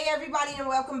everybody, and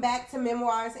welcome back to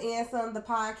Memoirs and Some, the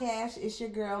podcast. It's your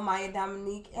girl, Myia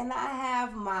Dominique, and I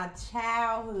have my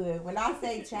childhood. When I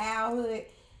say childhood,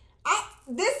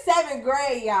 this 7th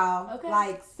grade, y'all. Okay.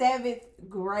 Like 7th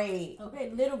grade. Okay,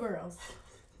 little girls.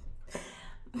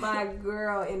 My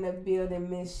girl in the building,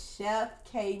 Miss Chef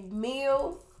Kay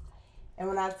Meals. And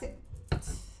when I'm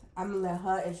going to let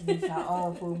her introduce her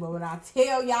own food, but when I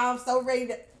tell y'all I'm so ready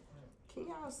to... Can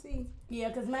y'all see? Yeah,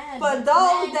 because mine... For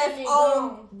those that's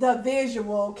on the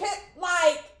visual, can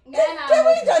we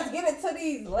just get into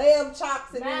these lamb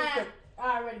chops and mine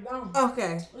already gone.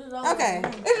 Okay.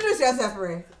 Introduce yourself,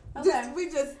 friend. Okay.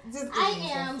 Just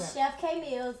I am Chef Kay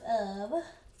Meals of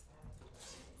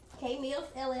Kay Meals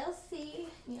LLC.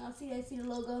 Y'all see the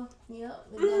logo? Yep.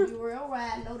 It's gonna be real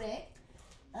right, know that.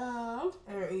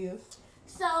 There it is.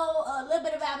 So a little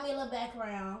bit about me, a little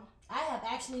background. I have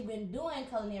actually been doing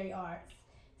culinary arts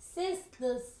since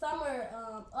the summer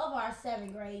of our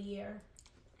 7th grade year.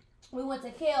 We went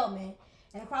to Kelman,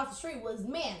 and across the street was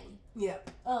Manly. Yeah.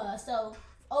 So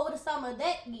over the summer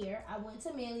that year, I went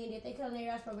to Manly and did the culinary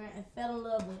arts program and fell in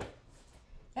love with it.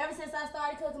 Ever since I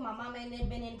started cooking, my mama ain't never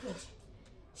been in the kitchen.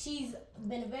 She's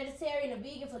been a vegetarian and a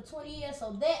vegan for 20 years,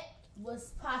 so that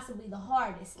was possibly the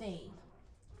hardest thing,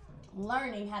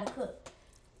 learning how to cook.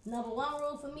 Number one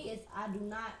rule for me is I do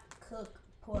not cook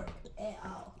pork at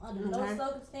all. Under no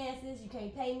circumstances. You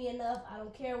can't pay me enough. I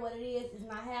don't care what it is. It's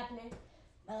not happening.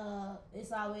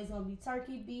 It's always going to be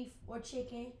turkey, beef, or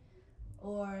chicken,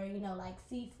 or, like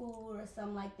seafood or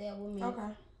something like that with me.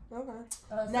 Okay.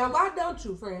 Now, why don't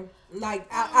you, friend? Like,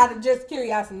 out of just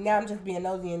curiosity, now I'm just being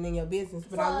nosy and in your business,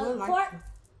 but I would like pork, to.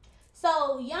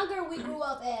 So, younger, we grew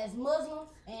up as Muslims,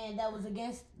 and that was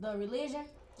against the religion.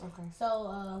 Okay.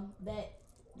 So,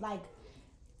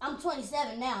 I'm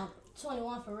 27 now,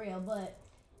 21 for real, but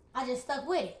I just stuck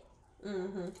with it.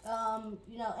 Mm-hmm.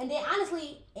 And then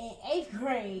honestly, in 8th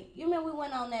grade, you remember we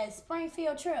went on that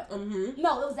Springfield trip? Mm-hmm.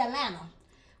 No, it was Atlanta.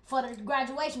 For the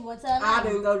graduation, we went to Atlanta. I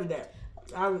didn't go to that.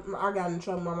 I got in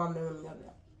trouble. My mom didn't let me go to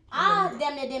that. I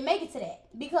damn near didn't make it to that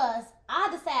because I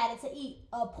decided to eat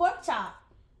a pork chop.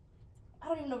 I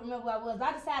don't even remember where I was.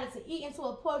 I decided to eat into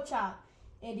a pork chop,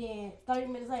 and then 30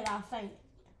 minutes later, I fainted.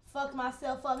 Fucked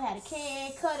myself up, had a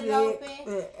can, cut it open.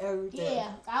 And everything.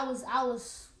 Yeah, I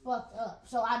was fucked up.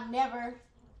 So I never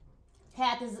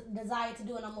had this desire to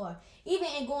do it no more. Even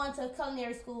in going to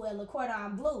culinary school at Le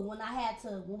Cordon Bleu, when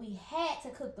we had to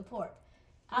cook the pork,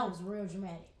 I was real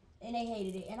dramatic. And they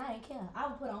hated it, and I didn't care. I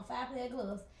would put on 5 pair of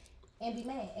gloves and be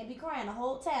mad and be crying the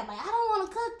whole time. Like, I don't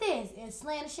want to cook this. And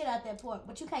slaying the shit out that pork.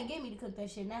 But you can't get me to cook that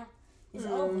shit now. It's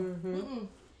over. Mm-mm.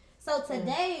 So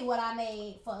today, what I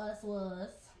made for us was,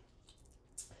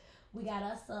 we got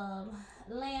us some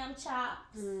lamb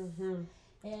chops. Mm-hmm.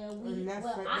 And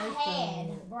I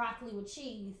had broccoli with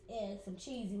cheese and some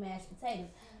cheesy mashed potatoes.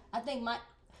 I think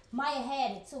Myia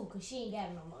had it too, because she ain't got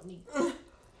it no more neither.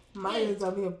 Mya's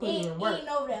over here putting in work. Eating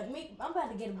over there. I'm about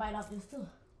to get a bite off this too.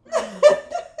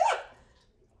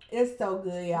 It's so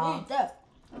good, y'all.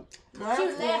 She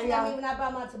was laughing at me when I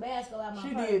brought my Tabasco out my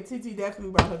purse. She did. TT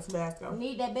definitely brought her Tabasco.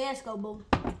 Need that Tabasco, boo.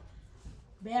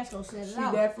 Tabasco set it She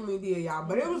out. definitely did, y'all.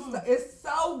 But it's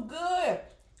so good.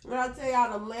 When I tell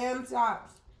y'all the lamb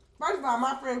chops. First of all,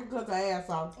 my friend can cook her ass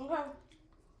off. Okay.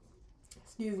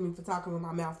 Excuse me for talking with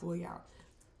my mouth full, y'all.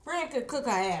 Friend could cook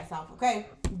her ass off, okay?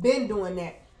 Been doing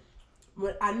that.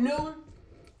 But I knew,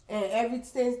 and ever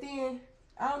since then,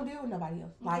 I don't deal with nobody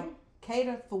else. Like,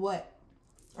 cater for what?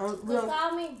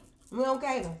 Call me. We don't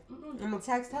cater. I'm going to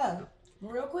text her.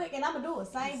 Real quick, and I'm going to do it.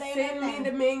 Same day. Send me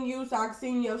the menu so I can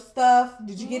see your stuff.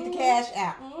 Did you get the cash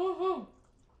out?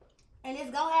 And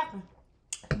it's going to happen.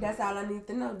 That's all I need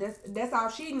to know. That's all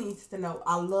she needs to know.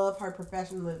 I love her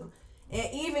professionalism.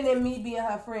 And even in me being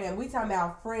her friend, we talking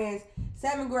about friends.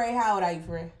 7th grade, how old are you,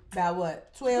 friend? About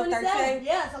what? 12, 13?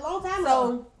 Yeah, it's a long time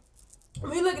ago. So,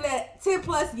 we looking at 10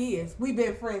 plus years. We've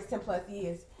been friends 10 plus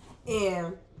years.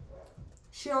 And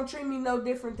she don't treat me no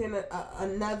different than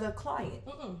another client.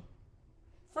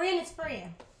 Friend is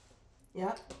friend.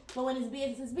 Yep. But when it's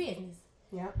business, it's business.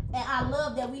 Yep. And I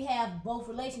love that we have both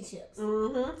relationships.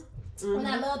 And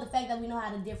I love the fact that we know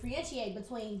how to differentiate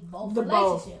between both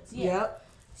relationships. Yeah. Yep.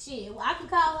 Shit, I can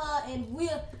call her and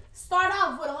we'll start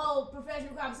off with a whole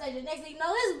professional conversation. Next thing you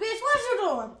know, this bitch, what you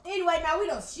doing? Anyway, now we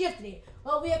done shifted it.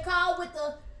 But we'll call with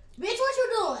the, bitch, what you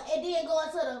doing? And then go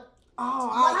into the, I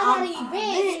got an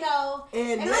event,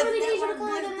 and I really need you to come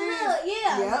to the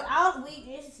Yeah.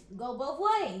 We just go both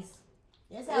ways.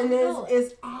 That's how we do it.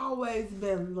 It's always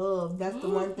been love. That's the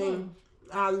one thing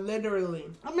I remember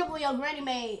when your granny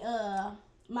made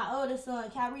my oldest son,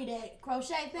 Kyrie, that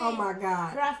crochet thing. Oh my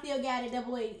God. But I still got it. That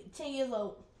boy, 10 years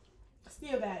old.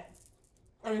 Still got it.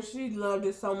 And she loved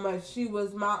it so much. She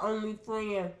was my only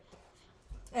friend.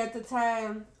 At the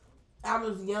time, I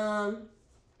was young,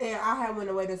 and I had went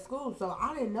away to school, so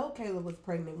I didn't know Kaylah was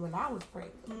pregnant when I was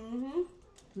pregnant. Mm-hmm.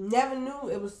 Never knew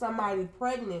it was somebody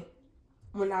pregnant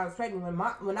when I was pregnant.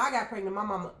 When I got pregnant, my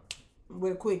mama,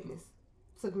 with quickness,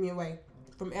 took me away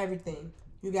from everything.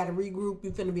 You got to regroup.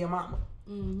 You finna be a mama.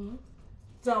 Mm-hmm.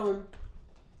 So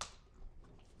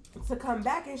to come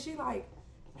back and she like,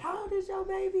 how old is your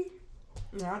baby?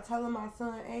 And I tell her my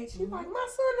son age. She's like, my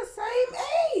son the same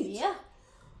age. Yeah.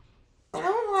 And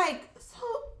I'm like, so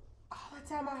all the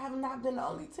time I have not been the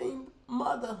only teen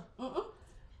mother. Mm-mm.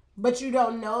 But you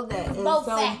don't know that. And Both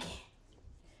so, second.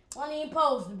 One ain't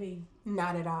supposed to be.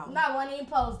 not at all. Not one ain't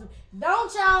supposed to.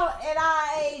 Don't y'all at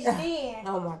our age then.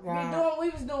 Oh my Be God. doing what we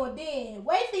was doing then.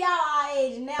 Wait till y'all our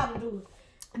age now to do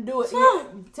it. Do it. Yeah,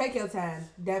 take your time.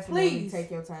 Definitely Please.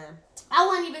 take your time. I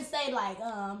wouldn't even say like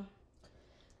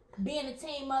being a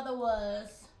teen mother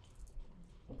was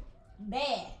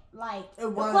bad. Like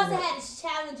of course it had its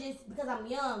challenges because I'm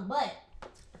young, but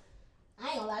I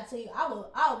ain't gonna lie to you.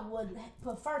 I would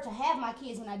prefer to have my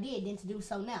kids when I did than to do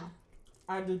so now.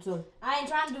 I do too. I ain't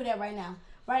trying to do that right now.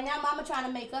 Right now, Mama trying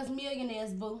to make us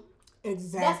millionaires, boo.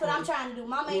 Exactly. That's what I'm trying to do.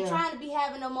 Mama ain't trying to be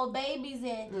having no more babies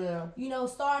and, you know,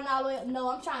 starting all the way up.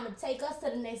 No, I'm trying to take us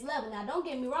to the next level. Now, don't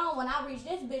get me wrong. When I reach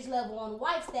this bitch level on the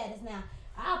wife status now,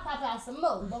 I'll pop out some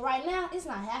more. But right now, it's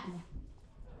not happening.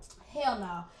 Hell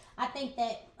no. I think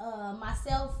that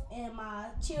myself and my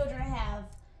children have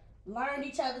learned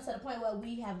each other to the point where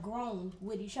we have grown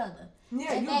with each other.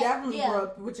 Yeah, and you definitely grew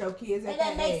up with your kids at and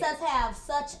that that makes age. us have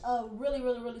such a really,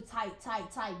 really, really tight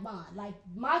bond. Like,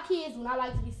 my kids, when I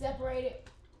like to be separated,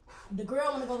 the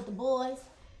girl want to go with the boys,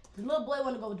 the little boy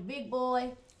want to go with the big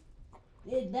boy.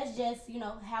 That's just, you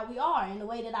know, how we are and the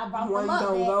way that I brought them up.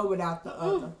 One don't go without the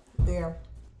other. Yeah.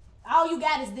 All you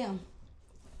got is them.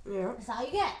 Yeah. That's all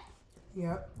you got.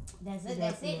 Yep. That's it.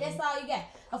 Definitely. That's all you got.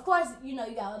 Of course, you know,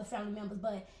 you got other family members,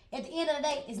 but at the end of the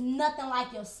day, it's nothing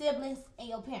like your siblings and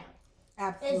your parents.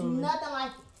 Absolutely. It's nothing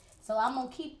like it. So I'm gonna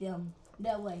keep them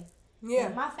that way. Yeah.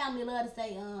 And my family love to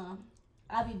say,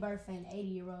 I be birthing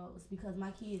 80-year-olds because my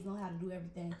kids know how to do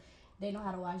everything. They know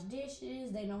how to wash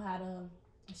dishes. They know how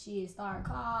to start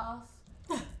cars.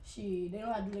 They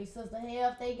know how to do their sister hair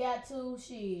if they got to.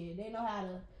 They know how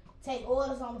to take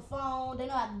orders on the phone. They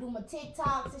know how to do my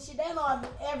TikToks and shit. They know how to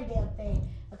do every damn thing.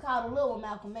 I call the little one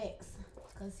Malcolm X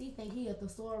because he think he a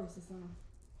thesaurus or something.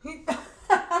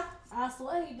 I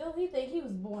swear he do. He think he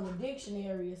was born a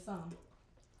dictionary or something.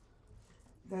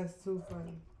 That's too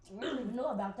funny. I didn't even know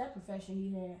about that profession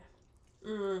he had.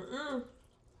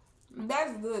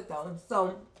 That's good though.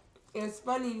 So it's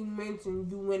funny you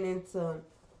mentioned you went into,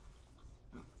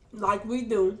 like we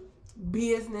do,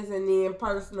 business and then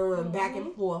personal and back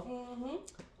and forth.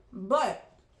 But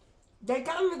they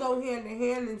kind of go hand in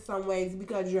hand in some ways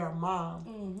because you're a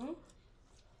mom.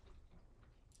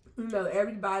 You know,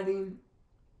 everybody's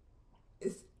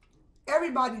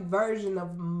version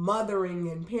of mothering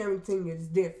and parenting is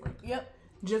different. Yep.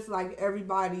 Just like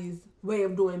everybody's way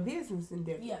of doing business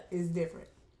is different.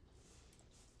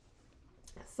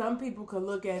 Some people could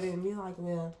look at it and be like,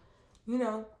 well, you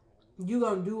know, you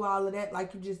gonna do all of that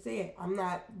like you just said. I'm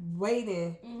not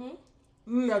waiting,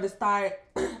 you know, to start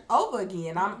over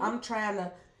again. I'm trying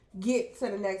to get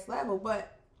to the next level.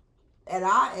 But at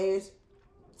our age,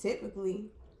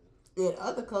 typically, in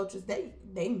other cultures,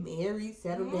 they married,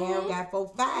 settled down, got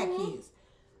 4, 5 kids.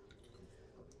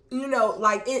 You know,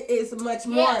 like it's much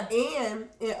more. And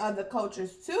in other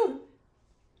cultures too,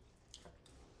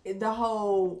 the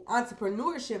whole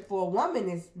entrepreneurship for a woman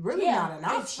is really not an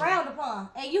option. It's frowned upon.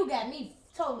 And you got me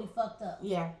totally fucked up.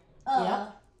 Yeah.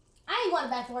 I ain't going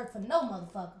back to work for no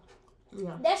motherfucker.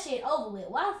 Yeah. That shit over with.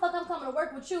 Why the fuck I'm coming to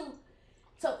work with you?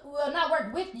 Not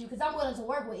work with you, because I'm willing to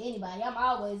work with anybody. I'm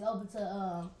always open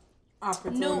to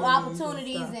new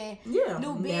opportunities and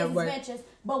new business ventures.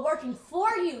 But working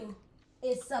for you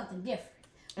is something different.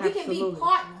 We can be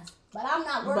partners, but I'm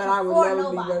not working for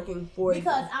nobody. Be working for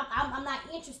because I'm not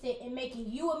interested in making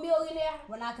you a millionaire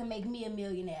when I can make me a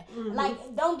millionaire.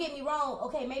 Like, don't get me wrong.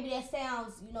 Okay, maybe that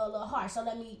sounds, you know, a little harsh. So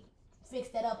let me fix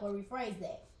that up or rephrase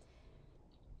that.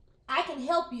 I can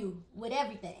help you with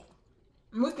everything.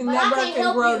 We can network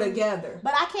and grow together.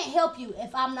 But I can't help you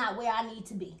if I'm not where I need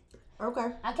to be.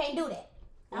 Okay. I can't do that.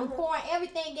 I'm pouring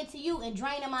everything into you and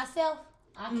draining myself.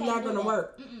 I can't not do gonna that.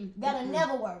 work. That'll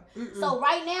never work. So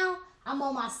right now, I'm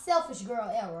on my selfish girl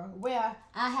era where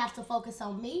I have to focus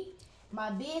on me,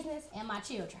 my business, and my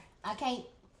children. I can't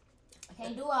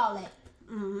do all that.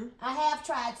 I have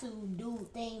tried to do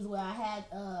things where I had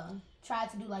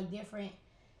tried to do like different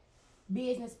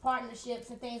business partnerships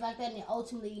and things like that, and it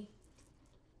ultimately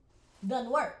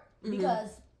doesn't work because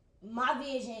my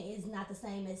vision is not the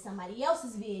same as somebody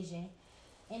else's vision.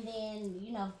 And then,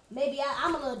 you know, maybe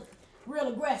I'm a little real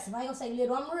aggressive. I ain't gonna say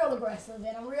little, I'm real aggressive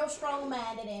and I'm real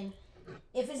strong-minded, and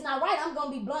if it's not right, I'm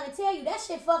gonna be blunt and tell you that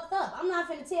shit fucked up. I'm not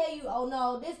finna tell you, oh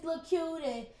no, this look cute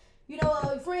and you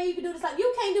know, friend, you can do this. Like,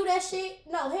 you can't do that shit.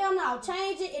 No, hell no.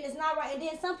 Change it and it's not right. And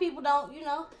then some people don't, you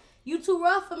know, you too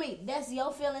rough for me. That's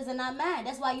your feelings and not mine.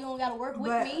 That's why you don't gotta work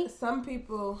with me. Some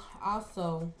people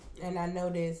also, and I know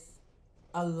this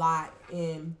a lot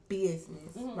in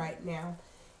business right now,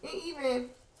 and even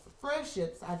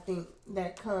friendships, I think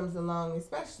that comes along,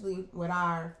 especially with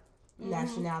our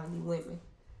nationality women.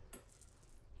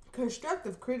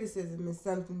 Constructive criticism is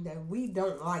something that we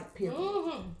don't like, period.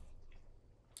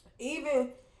 Even,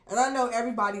 and I know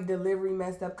everybody delivery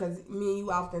messed up because me and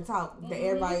you often talk that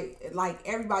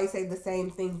everybody say the same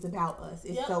things about us.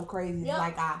 It's so crazy.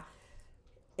 Like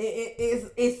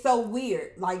it's so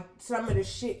weird. Like some of the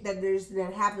shit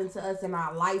that happened to us in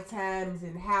our lifetimes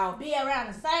and how be around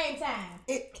the same time.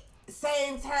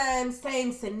 Same time,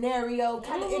 same scenario.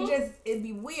 Kind of it'd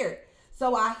be weird.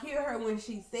 So I hear her when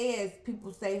she says,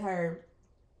 people say her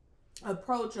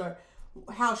approach or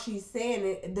how she's saying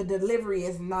it, the delivery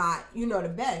is not, you know, the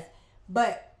best.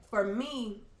 But for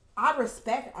me, I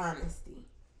respect honesty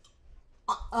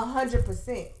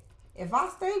 100%. If I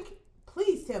stink,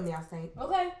 please tell me I stink.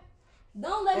 Okay.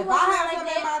 Don't let me If I have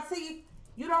something in my teeth,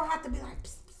 you don't have to be like,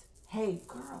 psst, psst. Hey,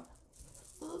 girl.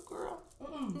 Little girl.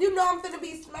 You know I'm finna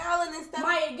be smiling and stuff.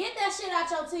 Myia, get that shit out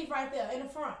your teeth right there in the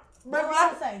front. But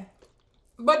what I'm saying.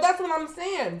 But that's what I'm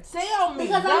saying. Tell me.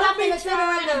 Because I'm not finna sit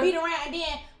around and beat around and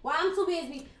then while I'm too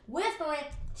busy whispering,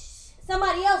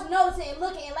 somebody else noticing and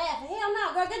looking and laughing. Hell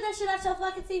no, girl, get that shit out your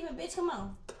fucking teeth and bitch, come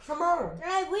on. Come on.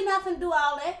 Right? We not finna do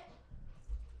all that.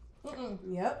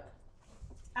 Yep.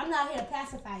 I'm not here to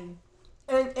pacify you.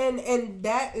 And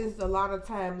that is a lot of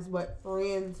times what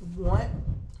friends want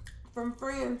from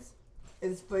friends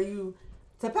is for you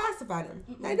to pacify them.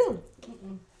 They do.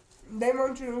 They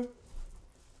want you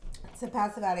to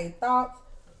pacify their thoughts.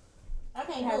 I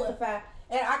can't do it.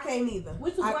 And I can't either.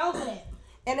 We too grown for that.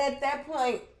 And at that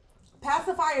point,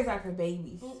 pacifiers are for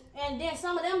babies. And then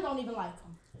some of them don't even like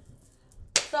them.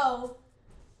 So,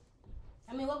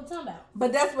 I mean, what we talking about?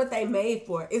 But that's what they made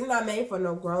for. It's not made for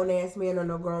no grown-ass man or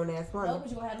no grown-ass woman. No,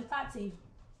 because you're going to have them top teeth.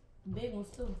 Big ones,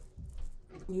 too.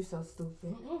 You so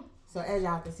stupid. So as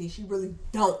y'all can see, she really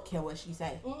don't care what she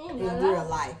say in real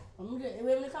life. When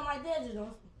it come right there, just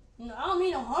don't. You know, I don't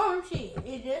mean no harm, shit.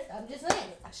 I'm just saying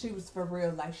it. She was for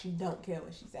real, like she don't care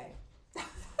what she say.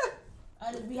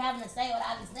 I just be having to say what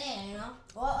I be saying, you know.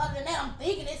 Well, other than that, I'm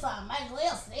thinking it, so I might as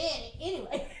well say it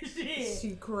anyway. Shit.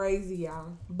 She crazy,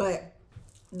 y'all. But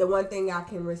the one thing I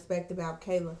can respect about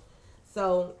Kaylah.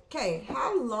 So, Kay,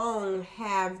 how long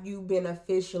have you been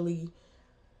officially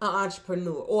an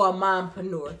entrepreneur or a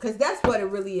mompreneur? Because that's what it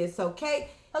really is. So, Kay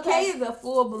is a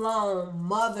full-blown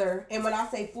mother. And when I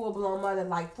say full-blown mother,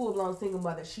 like full-blown single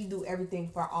mother, she do everything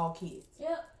for all kids.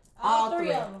 Yep. All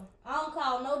three of them. I don't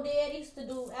call no daddies to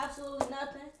do absolutely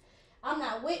nothing. I'm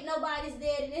not with nobody's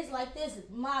daddy. It's like this is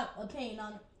my opinion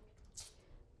on it.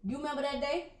 You remember that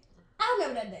day? I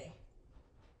remember that day.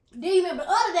 Do you remember the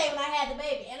other day when I had the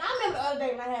baby? And I remember the other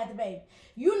day when I had the baby.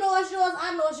 You know it's yours.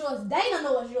 I know it's yours. Dana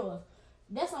know it's yours.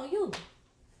 That's on you.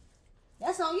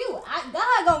 That's on you.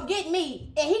 God gonna get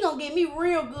me, and he gonna get me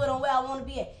real good on where I want to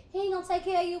be at. He ain't gonna take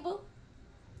care of you, boo.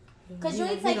 Because you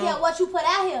ain't take care of what you put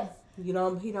out here. He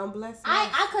don't bless me.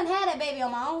 I couldn't have that baby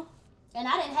on my own. And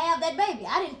I didn't have that baby.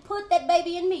 I didn't put that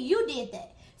baby in me. You did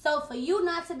that. So for you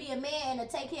not to be a man and to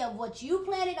take care of what you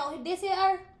planted on this here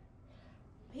earth,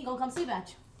 he gonna come see about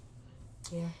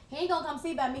you. Yeah. He ain't gonna come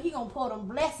see about me. He gonna pour them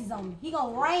blessings on me. He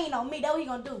gonna rain on me. That's what he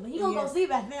gonna do. But he gonna go see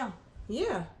about them.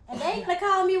 Yeah. And they ain't gonna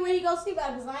call me when he go see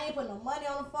about it because I ain't put no money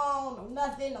on the phone, no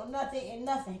nothing,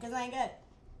 because I ain't got it.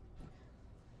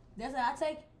 That's how I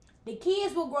take it. The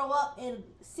kids will grow up and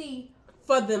see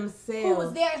for themselves who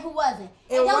was there and who wasn't.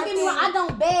 And don't get me wrong, I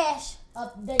don't bash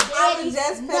the daddies. I was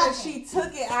just finished. She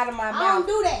took it out of my mouth. I don't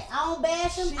do that. I don't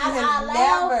bash them. I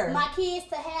allow my kids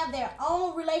to have their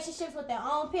own relationships with their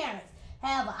own parents.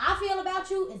 However, I feel about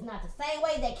you is not the same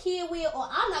way that kid will, or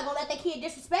I'm not gonna let that kid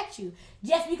disrespect you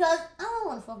just because I don't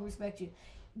want to fucking respect you.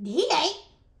 He ain't,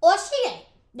 or she ain't.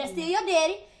 That's still your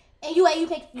daddy, and you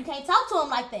can't talk to him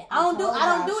like that. I don't do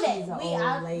that. She's an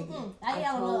old lady. I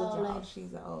am a little old lady.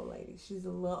 She's an old lady. She's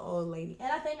a little old lady.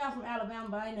 And I think I'm from Alabama,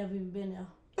 but I ain't never even been there.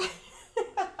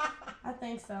 I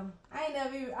think so. I ain't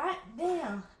never even.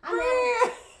 Damn.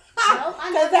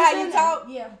 Because how you talk?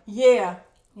 Yeah.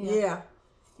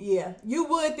 Yeah. You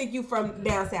would think you from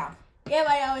down south.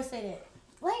 Everybody always say that.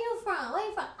 Where you from? Where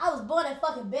you from? I was born in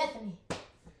fucking Bethany.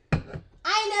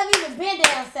 I ain't never even been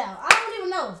down south. I don't even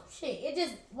know. Shit, it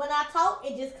just, when I talk,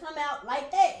 it just come out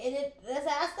like that. And that's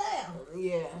how I sound.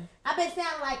 Yeah. I've been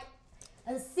sounding like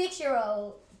a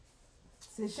 6-year-old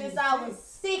since I was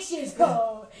 6 years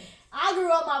old. I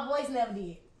grew up, my voice never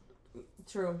did.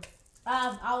 True.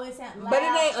 I've always sounded loud. But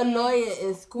it ain't annoying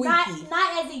and squeaky.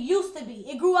 Not as it used to be.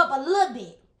 It grew up a little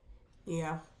bit.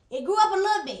 Yeah. It grew up a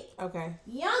little bit. Okay.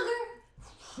 Younger.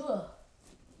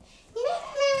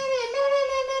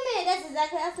 That's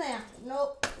exactly how I sound.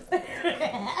 Nope.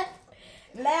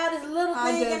 Loudest little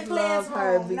thing in the classroom. I just love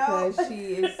her because she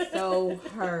is so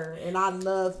her, and I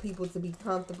love people to be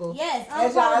comfortable. Yes,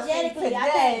 as y'all see unapologetically.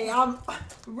 today, I'm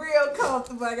real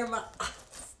comfortable. I got my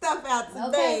stuff out today.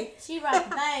 Okay, she brought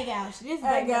the thing out. She just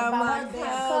got my cover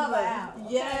out.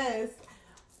 Okay? Yes,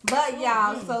 but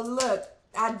y'all. So look,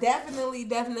 I definitely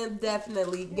got my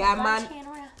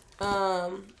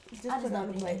just put on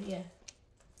the plate. Yeah.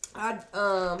 I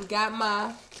got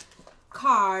my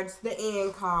cards, the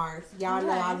end cards. Y'all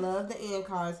know I love the end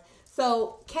cards.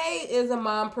 So Kay is a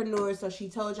mompreneur, so she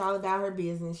told y'all about her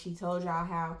business. She told y'all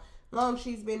how long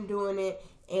she's been doing it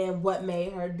and what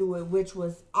made her do it, which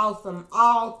was awesome.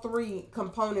 All 3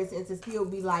 components and to still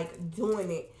be like doing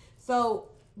it. So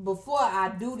before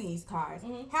I do these cards,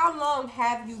 how long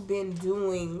have you been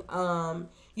doing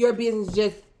your business,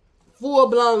 just full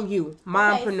blown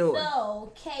mompreneur? Okay,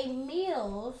 so Kay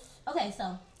Meals. Okay,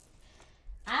 so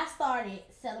I started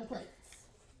selling plates.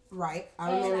 Right.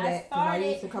 I remember that because I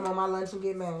used to come on my lunch and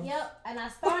get mad. Yep. And I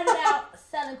started out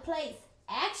selling plates.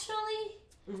 Actually,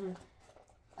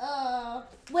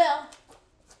 well,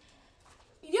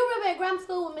 you remember at grammar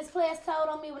school when Miss Class told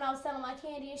on me when I was selling my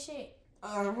candy and shit?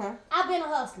 Uh-huh. I've been a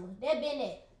hustler. That been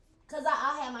it. Because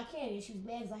I had my candy and she was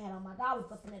bags I had on my dollars,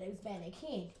 but from that they was buying their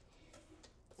candy.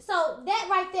 So that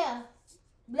right there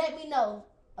let me know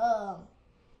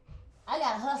I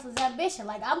got a hustler's ambition.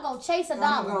 Like, I'm going to chase $1.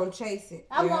 I'm going to chase it.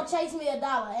 I'm going to chase me $1.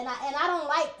 And I don't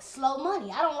like slow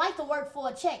money. I don't like to work for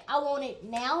a check. I want it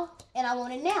now, and I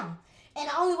want it now. And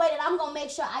the only way that I'm going to make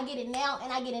sure I get it now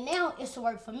and I get it now is to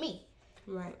work for me.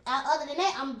 Right. Other than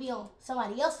that, I'm going to be on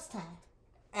somebody else's time.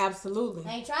 Absolutely.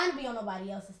 I ain't trying to be on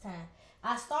nobody else's time.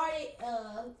 I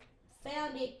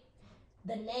founded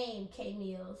the name Kay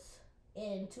Meals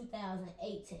in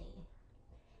 2018.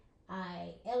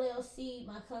 I LLC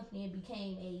my company and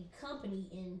became a company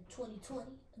in 2020,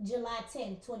 July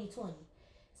 10, 2020.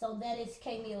 So that is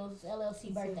Kay Meals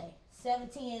LLC birthday,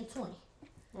 17/20.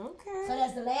 Okay. So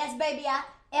that's the last baby I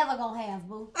ever gonna have,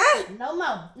 boo. No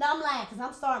more. No, I'm lying because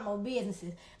I'm starting more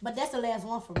businesses. But that's the last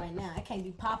one for right now. I can't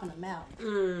be popping them out.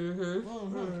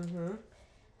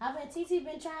 TT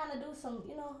been trying to do some,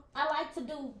 I like to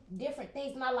do different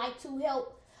things and I like to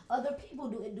help other people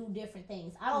do different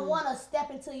things. I don't want to step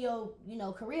into your,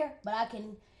 career, but I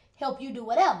can help you do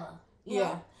whatever. You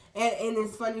know? And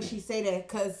it's funny she say that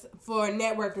because for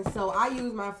networking, so I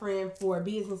use my friend for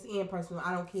business and personal.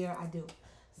 I don't care. I do.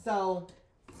 So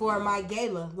for my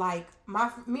gala, like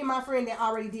me and my friend that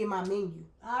already did my menu.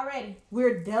 Already.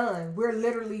 We're done. We're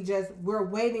literally we're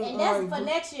waiting and that's for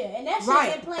next year. And that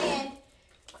shit been planned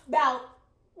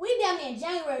we down there in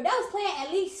January. That was planned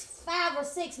at least 5 or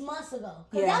 6 months ago.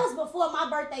 Because that was before my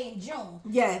birthday in June.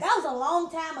 Yes. That was a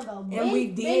long time ago. And we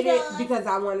did it because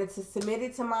I wanted to submit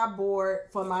it to my board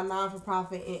for my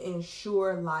non-for-profit and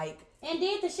ensure And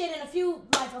did the shit in a few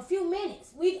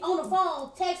minutes. We on the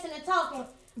phone, texting and talking.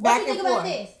 Back and forth. About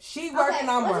this? She working,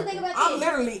 I'm working. I'm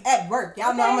literally at work.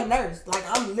 Y'all know I'm a nurse. Like,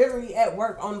 I'm literally at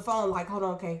work on the phone. Like, hold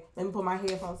on, okay, let me put my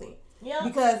headphones in. Yeah.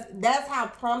 Because that's how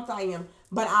prompt I am.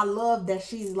 But I love that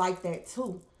she's like that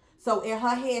too. So in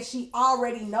her head, she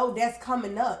already know that's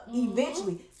coming up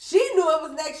eventually. She knew it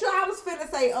was next year. I was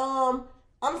finna say, I'm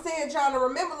saying trying to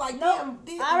remember when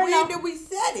did we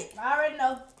set it? I already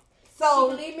know. So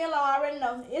she can leave me alone. I already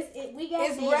know.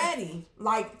 It's ready.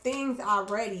 Like, things are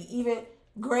ready. Even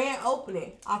grand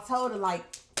opening. I told her,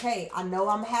 hey, I know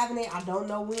I'm having it. I don't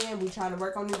know when. We trying to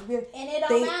work on this business. And it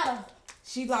don't matter.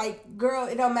 She like, girl,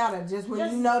 it don't matter. Just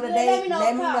when you know the date,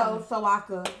 let me know so I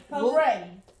could. I'm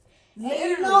ready. And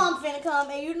you know I'm finna come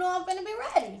and you know I'm finna be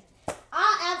ready.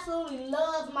 I absolutely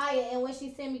love Myia and when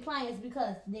she send me clients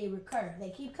because they recur.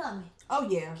 They keep coming. Oh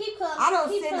yeah. Keep coming. I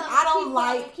don't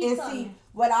like see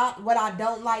what I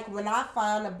don't like when I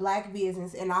find a black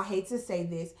business, and I hate to say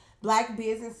this, black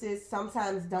businesses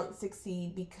sometimes don't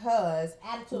succeed because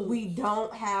we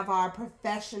don't have our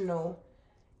professional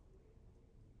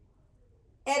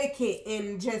etiquette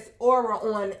and just aura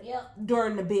on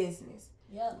during the business.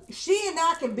 Yep. She and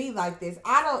I can be like this.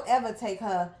 I don't ever take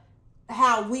her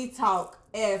how we talk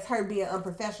as her being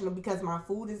unprofessional because my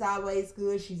food is always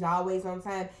good. She's always on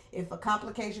time. If a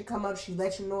complication come up, she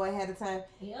lets you know ahead of time.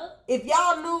 Yep. If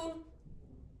y'all knew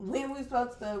when we were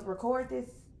supposed to record this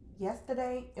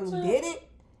yesterday and we didn't,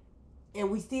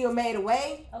 and we still made a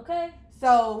way. Okay.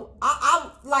 So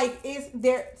I like it's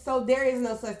there. So there is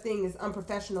no such thing as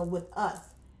unprofessional with us.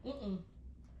 Mm-mm.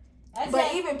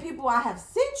 But even people I have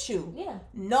sent you,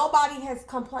 nobody has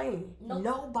complained. Nope.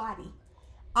 Nobody.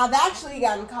 I've actually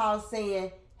gotten calls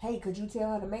saying, hey, could you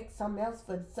tell her to make something else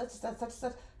for such and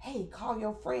such? Hey, call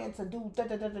your friend to do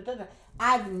da-da-da-da-da.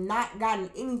 I've not gotten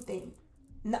anything.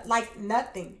 Like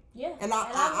nothing. Yeah. And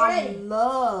I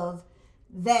love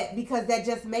that because that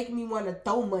just make me want to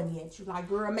throw money at you. Like,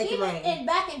 girl, make it rain. And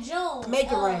back in June,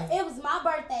 make it rain. It was my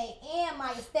birthday and my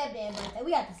stepdad's birthday.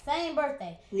 We got the same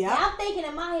birthday. Yeah. And I'm thinking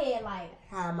in my head, like,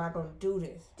 how am I going to do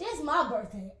this? This is my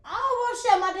birthday. I don't want to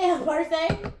share my damn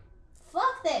birthday.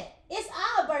 Fuck that. It's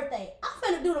our birthday. I'm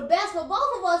finna do the best for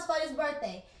both of us for this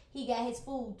birthday. He got his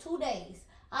food 2 days.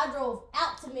 I drove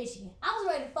out to Michigan. I was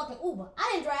ready to fucking Uber. I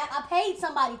didn't drive. I paid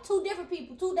somebody, 2 different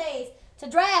people, 2 days to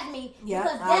drive me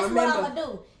because that's what I'm going to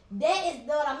do. That is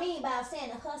what I mean by saying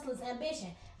the hustler's ambition.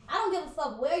 I don't give a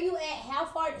fuck where you at, how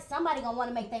far. Somebody going to want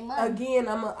to make their money. Again,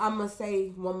 I'm going to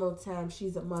say one more time,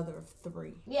 she's a mother of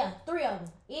 3. Yeah, 3 of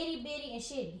them. Itty, bitty, and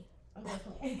shitty. I'm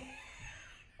just playing.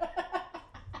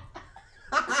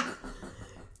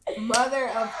 Mother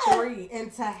of 3,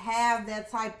 and to have that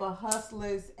type of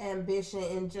hustler's ambition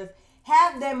and just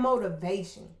have that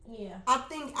motivation. Yeah. I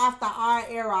think after our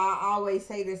era, I always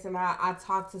say this, and I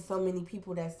talk to so many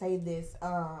people that say this.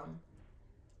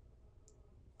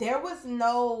 There was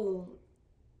no.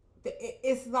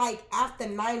 It's like after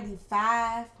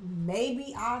 95,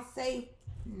 maybe I'll say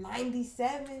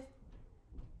 97.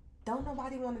 Don't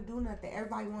nobody want to do nothing.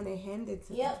 Everybody want to hand it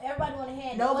to them. Everybody want to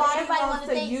hand it. Nobody wants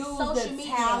to use the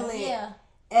talent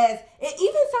as... And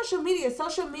even social media.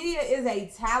 Social media is a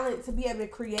talent to be able to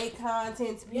create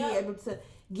content, to be able to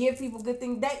give people good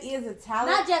things. That is a talent.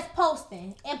 Not just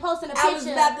posting and posting a picture. I was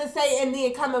about to say, and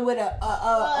then coming with a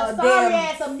sorry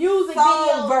ass, a music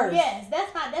video. Verse. Yes,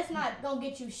 that's not going to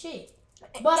get you shit.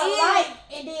 But a like,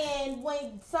 and then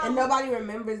when and nobody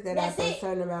remembers that after a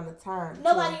certain amount of time.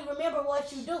 Nobody remember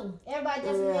what you do. Everybody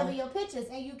just remember your pictures,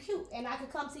 and you cute. And I could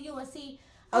come to you and see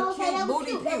a cute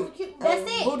booty pic.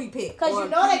 That's it. Booty pic. Because you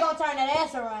know they're going to turn that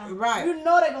ass around. Right. You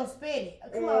know they're going to spin it.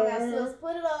 Come on now, sis.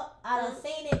 Put it up. I done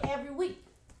seen it every week.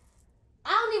 I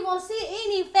don't even want to see it. It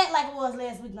ain't even fat like it was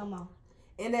last week no more.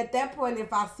 And at that point,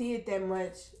 if I see it that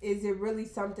much, is it really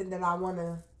something that I want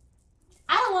to...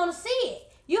 I don't want to see it.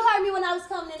 You heard me when I was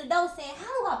coming in the door saying, how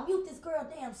do I mute this girl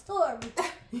damn story?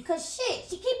 Because shit,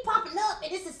 she keep popping up and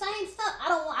it's the same stuff. I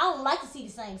don't like to see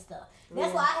the same stuff.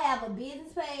 That's why I have a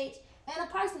business page and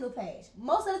a personal page.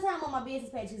 Most of the time on my business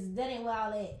page, because that ain't where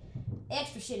all that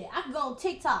extra shit at. I can go on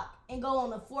TikTok and go on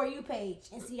the For You page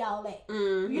and see all that.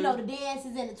 Mm-hmm. You know, the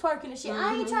dances and the twerking and shit. Mm-hmm.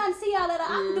 I ain't trying to see all that. I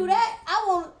can do that. I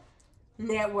want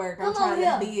network. I'm trying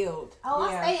to build. Oh,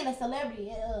 I stay in a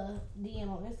celebrity DM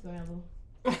on Instagram, boo.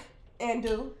 And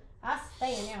do I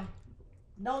stay in there.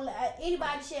 Don't let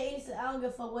anybody share any. I don't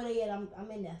give a fuck where they at. I'm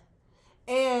in there.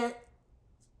 And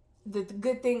the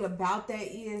good thing about that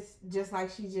is, just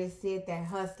like she just said, that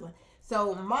hustling.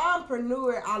 So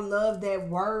mompreneur, I love that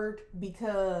word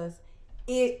because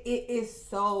it is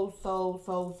so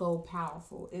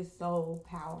powerful. It's so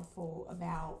powerful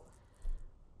about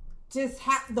just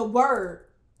the word.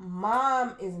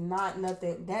 Mom is not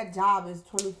nothing. That job is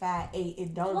 25/8.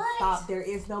 It don't stop. There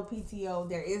is no PTO.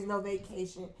 There is no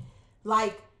vacation.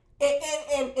 Like, and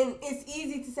it's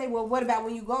easy to say, well, what about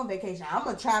when you go on vacation? I'm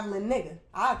a traveling nigga.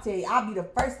 I'll tell you. I'll be the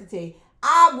first to tell you.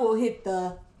 I will hit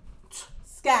the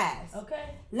skies. Okay.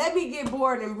 Let me get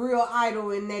bored and real idle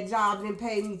in that job and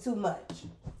pay me too much.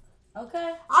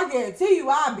 Okay. I guarantee you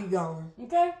I'll be gone.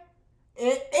 Okay.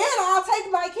 And I'll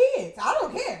take my kids. I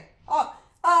don't care.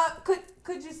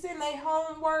 Could you send their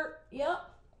homework? Yep.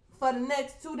 For the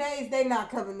next 2 days, they not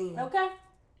coming in. Okay.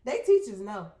 They teachers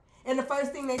know. And the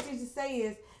first thing they teachers say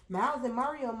is, Miles and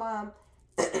Mario mom,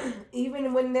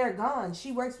 even when they're gone,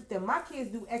 she works with them. My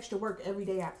kids do extra work every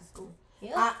day after school.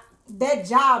 Yep. That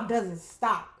job doesn't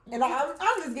stop. And I'm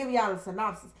just giving y'all a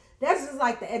synopsis. That's just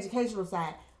like the educational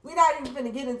side. We're not even going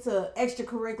to get into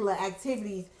extracurricular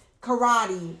activities,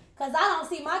 karate. Because I don't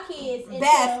see my kids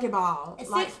basketball. At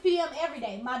 6 p.m. every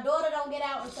day. My daughter don't get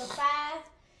out until 5,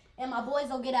 and my boys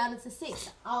don't get out until 6.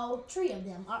 All 3 of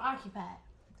them are occupied.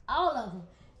 All of them.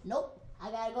 Nope. I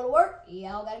got to go to work.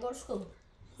 Y'all got to go to school.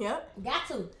 Yep. Got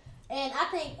to. And I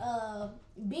think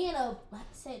being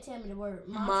tell me the word.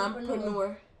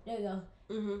 Mompreneur. There you go.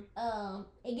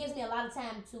 it gives me a lot of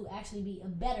time to actually be a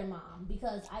better mom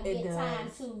because I get time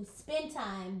to spend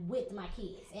time with my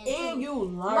kids and you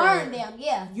learn them.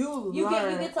 Yeah, you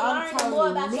get to learn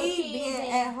more about your kids.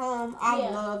 Being at home, I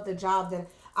love the job that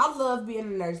I love being a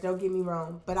nurse. Don't get me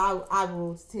wrong, but I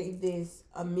will say this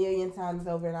a million times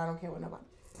over, and I don't care what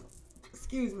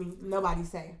nobody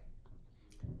say.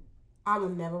 I will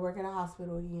never work at a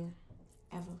hospital again,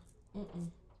 ever.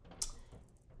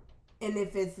 And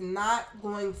if it's not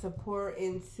going to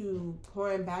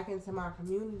pouring back into my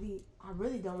community, I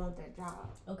really don't want that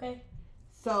job. Okay.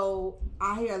 So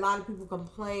I hear a lot of people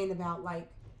complain about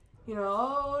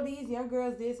oh, these young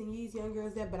girls this and these young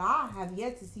girls that, but I have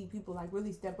yet to see people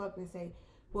really step up and say,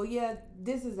 well, yeah,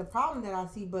 this is a problem that I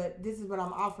see, but this is what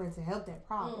I'm offering to help that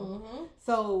problem.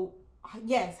 So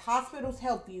yes, hospitals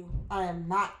help you. I am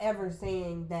not ever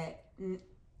saying that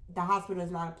the hospital is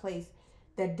not a place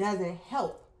that doesn't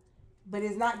help, but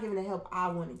it's not giving the help I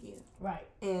want to give. Right.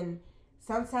 And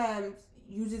sometimes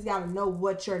you just got to know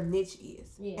what your niche is.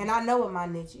 Yeah. And I know what my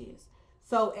niche is.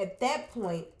 So at that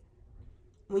point,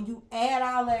 when you add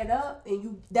all that up,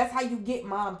 and that's how you get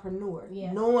mompreneur.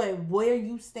 Yeah. Knowing where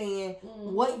you stand,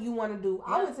 what you want to do.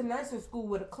 Yep. I went to nursing school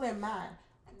with a clear mind.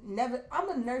 I'm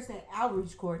a nursing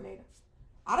outreach coordinator.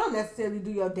 I don't necessarily do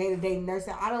your day-to-day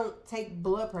nursing. I don't take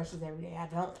blood pressures every day. I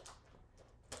don't.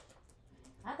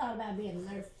 I thought about being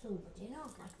a nurse too, but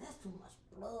that's too much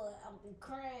blood. I'll be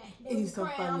crying.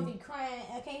 I'll be crying.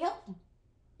 I can't help them.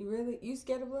 You really? You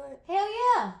scared of blood? Hell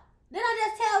yeah. Then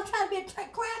I trying to be a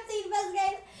crime scene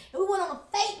investigator, and we went on a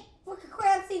fake fucking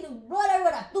crime scene. The blood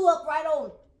everywhere, I threw up right on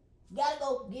it. Gotta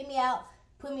go, get me out,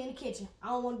 put me in the kitchen. I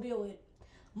don't want to deal with it.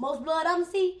 Most blood I'm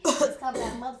gonna see is coming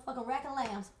out of motherfucking rack of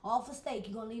lambs, all for steak.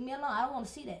 You gonna leave me alone? I don't want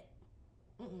to see that.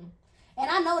 And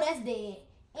I know that's dead.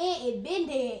 And it been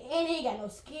dead. And it ain't got no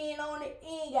skin on it. It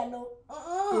ain't got no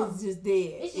It's just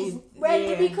dead. It's just ready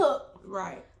to be cooked.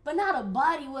 Right. But not a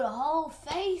body with a whole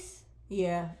face.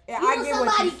 Yeah. I get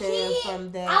what you're saying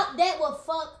from that. That would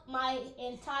fuck my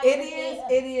entire It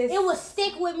is. It would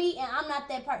stick with me, and I'm not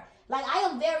that person. I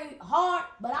am very hard,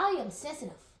 but I am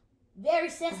sensitive. Very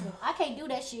sensitive. I can't do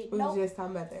that shit. We were just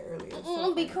talking about that earlier.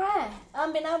 I'll be crying.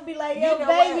 I'll be like, yo,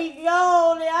 baby,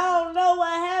 gone. I don't know what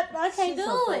happened. I can't do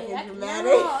it. I can't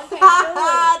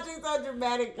do it. She's so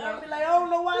dramatic. I'll be like, I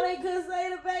don't know why they couldn't say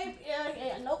the baby.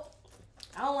 Yeah, nope.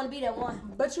 I don't want to be that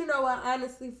one. But you know what?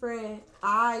 Honestly, friend,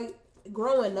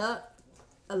 growing up,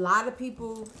 a lot of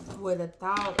people would have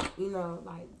thought,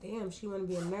 damn, she want to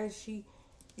be a nurse. She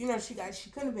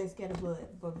couldn't have been scared of blood,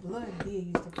 but blood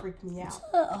used to freak me out.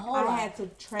 I had to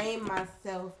train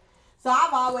myself. So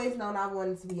I've always known I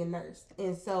wanted to be a nurse.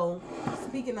 And so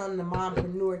speaking on the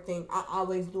mompreneur thing, I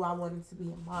always knew I wanted to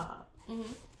be a mom.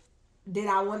 Did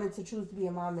I wanted to choose to be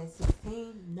a mom at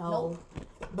 16? No. Nope.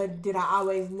 But did I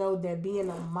always know that being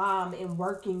a mom and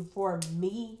working for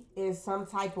me in some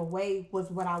type of way was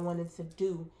what I wanted to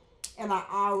do? And I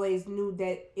always knew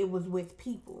that it was with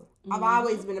people. I've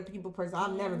always been a people person.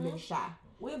 I've never been shy.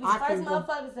 We'll be the first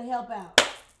motherfuckers to help out.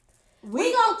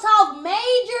 We gonna talk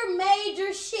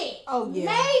major shit. Oh, yeah.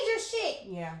 Major shit.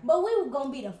 Yeah. But we were gonna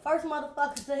be the first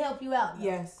motherfuckers to help you out. Though.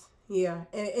 Yes. Yeah.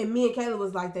 And me and Kaylah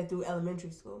was like that through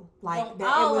elementary school. Like, that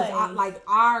always. It was like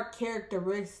our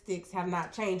characteristics have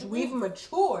not changed. We've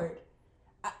matured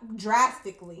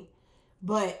drastically.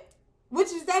 But...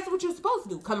 that's what you're supposed to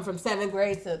do, coming from 7th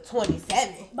grade to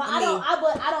 27. But I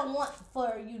don't want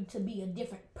for you to be a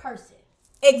different person.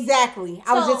 Exactly.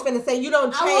 I was just gonna say you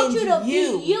don't change. I want you to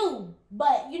be you.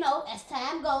 But as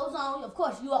time goes on, of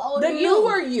course you are older. The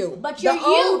newer you, but you're the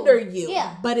older you.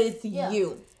 Yeah. But it's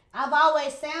you. I've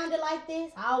always sounded like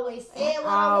this. I always said what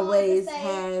I wanted to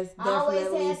say. I always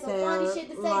had some funny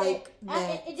shit to say.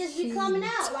 That it just be coming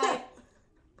out like.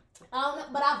 I don't know,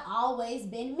 but I've always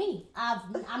been me.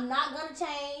 I'm not gonna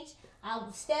change.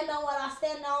 I'll stand on what I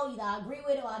stand on. Either I agree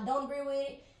with it or I don't agree with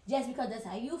it. Just because that's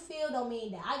how you feel don't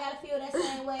mean that I gotta feel that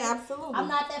same way. Absolutely. I'm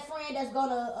not that friend that's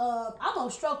gonna I'm gonna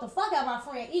stroke the fuck out of my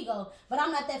friend ego, but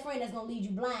I'm not that friend that's gonna lead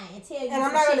you blind and tell you. And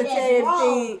I'm not gonna tell you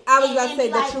everything. I was about to say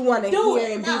that you want to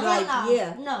hear and be like,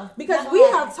 yeah. No. Because we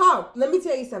have talked. Let me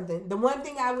tell you something. The one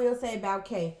thing I will say about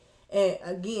Kay, and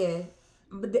again,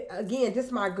 this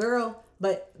is my girl.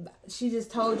 But she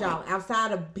just told y'all,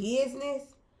 outside of business,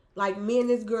 like me and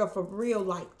this girl for real,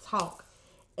 talk.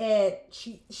 And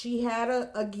she had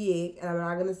a gig, and I'm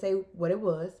not going to say what it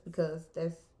was because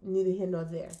that's neither here nor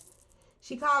there.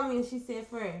 She called me and she said,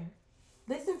 friend,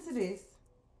 listen to this.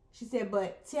 She said,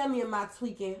 but tell me am I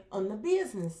tweaking on the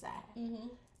business side?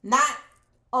 Not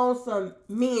on some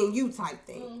me and you type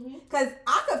thing. Because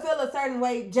I could feel a certain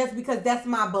way just because that's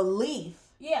my belief.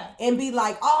 Yeah. And be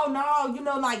like, oh no, you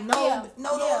know, like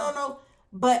no.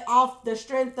 But off the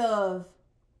strength of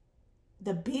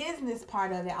the business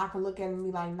part of it, I can look at it and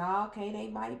be like, nah, okay, they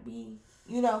might be,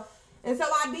 you know. And so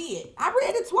I did. I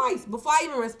read it twice before I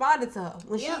even responded to her.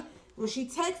 When she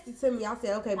texted to me, I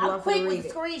said, okay, but I'm quick finna read with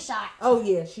it. screenshot. Oh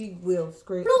yeah, she will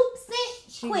screenshot. Bloop,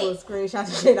 sent, She quick. will screenshot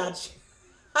the shit out you.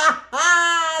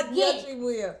 Yeah, she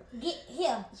will. Get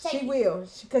here. She will,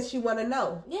 because she want to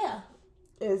know. Yeah.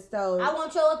 And so I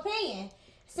want your opinion.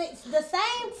 Since the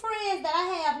same friends that I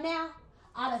have now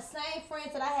are the same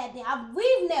friends that I had then.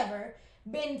 We've never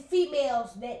been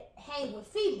females that hang with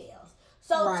females.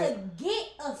 So to get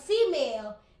a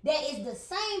female that is the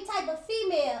same type of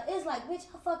female, it's like, bitch,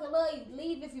 I fucking love you.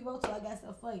 Leave if you want to. I got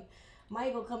something for you.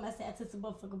 Might go come and say I took some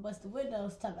motherfucking bust the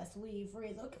windows. Talk about sweet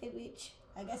friends. Okay, bitch.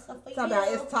 I got something for you. Talk about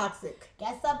it's toxic.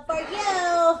 Got something for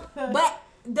you. But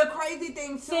the crazy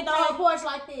thing too. Sitting on her porch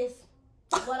like this.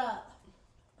 What up?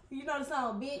 You know the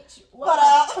song, bitch. What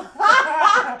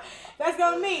up? That's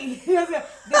gonna mean the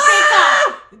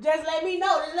TikTok. Just let me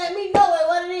know. Just let me know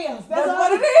what it is. That's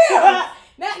what it is.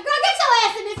 Now, girl, get your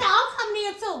ass in this house. I'm coming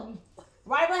in too.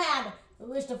 Right behind her. I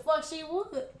wish the fuck she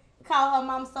would. Call her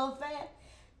mom so fast.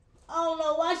 I don't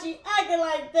know why she acting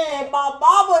like that. And my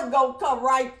mama gonna come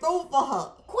right through for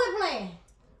her. Quit playing.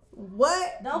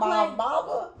 What? Don't my play.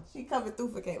 mama? She coming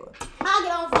through for Kaylah. I'll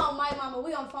get on the phone with my mama.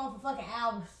 We on the phone for fucking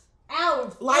hours.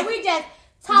 Like, and we just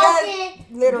talking,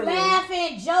 literally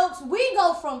laughing, jokes. We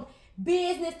go from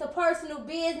business to personal,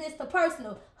 business to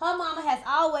personal. Her mama has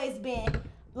always been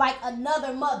like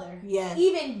another mother. Yes.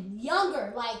 Even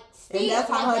younger, like still. And that's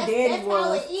how like, her daddy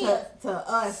was to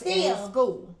us still. in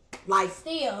school. Like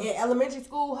still. In elementary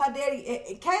school, her daddy,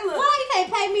 Kaylah. Well, you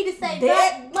can't pay me to say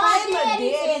that. My daddy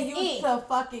is used to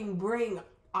fucking bring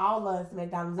all us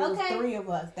McDonald's. There was 3 of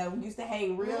us that used to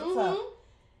hang real tough.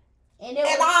 And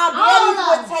our daddies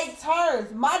would take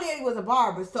turns. My daddy was a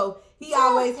barber, so he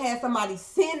always had somebody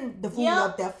send the food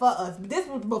up there for us. But this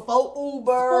was before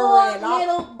Uber and all.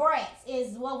 Little brats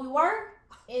is what we were.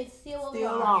 It's still what we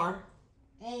are.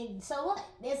 And so what?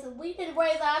 We didn't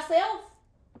raise ourselves.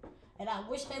 And I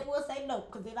wish they would say no,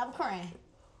 because then I'm crying.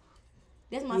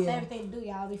 That's my favorite thing to do,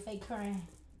 y'all. Be fake crying.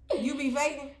 You be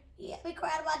faking? Yeah, I be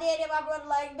crying to my daddy and my brother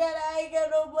like, Dad, I ain't got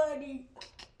no money.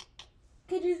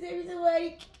 Could you send me some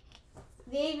money?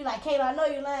 Then he be like, Kaylah, I know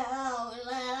you're lying. I ain't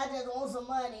lying. I just want some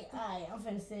money. All right, I'm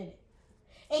finna send it.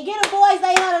 And get the boys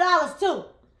 $800 too.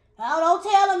 Don't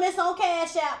tell them it's on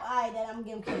Cash App. All right, Dad, I'm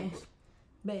gonna give them cash.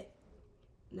 Bet.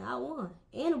 Now I won.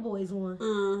 And the boys won.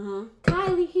 Mm-hmm.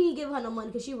 Kylie, he ain't giving her no money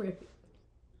because she ripped it.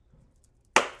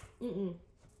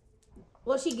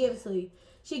 Well, she gives it to you.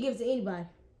 She gives it to anybody.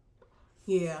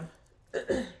 Yeah.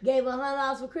 Gave her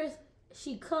 $100 for Christmas.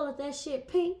 She colored that shit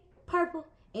pink, purple,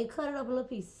 and cut it up in little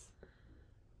pieces.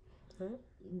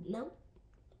 Nope.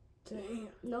 Damn.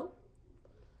 Nope.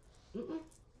 I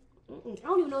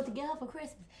don't even know what to get her for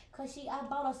Christmas. Because I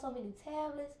bought her so many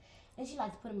tablets, and she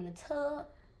likes to put them in a tub.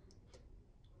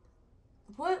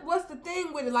 What's the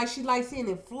thing with it? Like, she likes seeing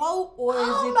it float, or is it?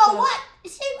 I don't know what.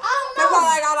 I don't know. Because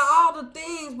like, out of all the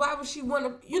things, why would she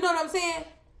want to? You know what I'm saying?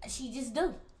 She just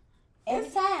do.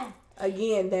 Every time.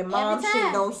 Again, that mom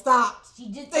shit don't stop. She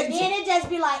just, and then it just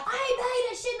be like, I ain't buying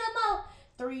that shit no more.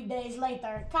 3 days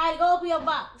later, Kylie, go open your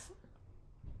box.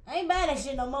 I ain't buying that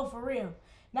shit no more for real.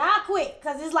 Now I quit,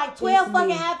 because it's like 12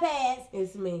 fucking iPads.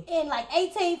 It's me. And like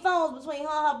 18 phones between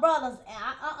her and her brothers.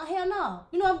 And hell no.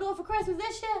 You know what I'm doing for Christmas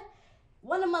this year?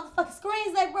 One of the motherfucking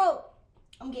screens they broke.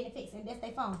 I'm getting it fixed, and that's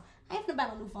their phone. I ain't finna buy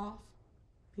no new phones.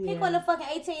 Pick one of the fucking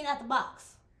 18 out the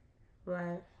box.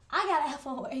 Right. I got an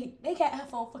iPhone 8. They got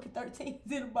iPhone fucking 13s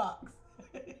in the box.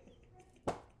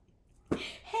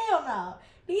 Hell no.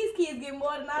 These kids get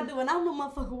more than I do, and I'm no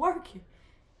motherfucker working.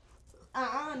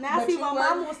 Now But see what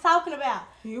mama was talking about.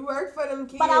 You work for them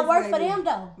kids. But I work for them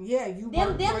though. Yeah, you them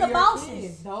work them for the your bosses.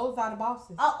 Kids. Those are the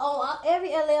bosses. Every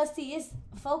LLC is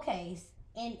 4Ks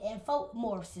and 4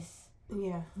 Morrises.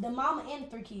 Yeah. The mama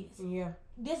and 3 kids. Yeah.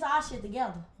 This our shit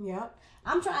together. Yeah.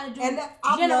 I'm trying to do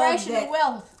I generational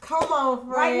wealth. Come on,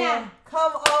 friend. Right now.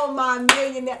 Come on, my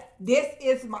millionaire. This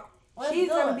is my... Let's She's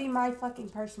do going to it. be my fucking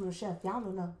personal chef. Y'all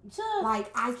don't know. Sure. Like,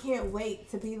 I can't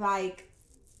wait to be like,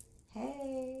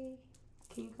 hey,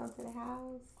 can you come to the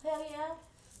house? Hell yeah.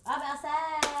 I'm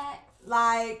outside.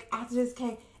 Like, I just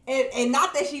can't. And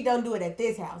not that she don't do it at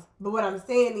this house. But what I'm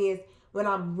saying is, when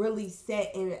I'm really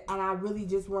set and I really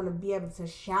just want to be able to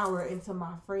shower into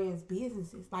my friends'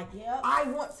 businesses. Like, I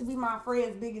want to be my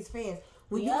friends' biggest fans.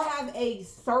 When you have a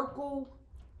circle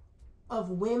of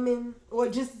women, or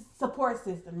just support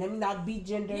system. Let me not be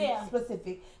gender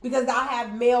specific, because I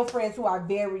have male friends who are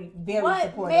very, very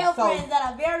supportive. Male friends that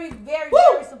are very, very,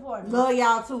 very supportive. Love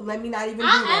y'all too. Let me not even do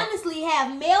that. I honestly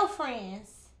have male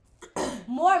friends,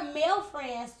 more male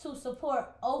friends to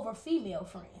support over female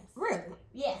friends. Really?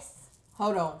 Yes.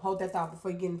 Hold that thought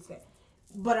before you get into that.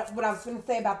 But what I was going to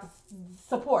say about the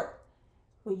support.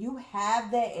 When you have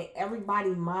that and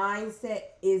everybody's mindset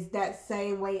is that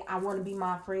same way, I want to be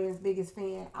my friend's biggest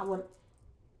fan.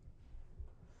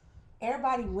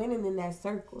 Everybody winning in that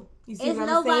circle. You see what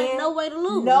I'm saying? No way to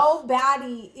lose.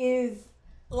 Nobody is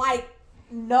losing.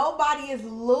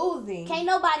 Can't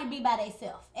nobody be by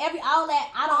themselves. I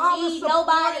don't need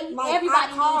nobody. Like, Everybody needs somebody. I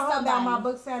called her about my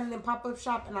book signing and pop-up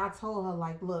shop, and I told her,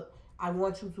 like, look, I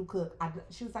want you to cook.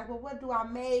 She was like, well, what do I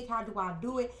make? How do I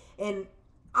do it? And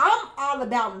I'm all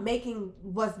about making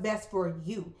what's best for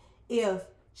you. If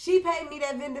she paid me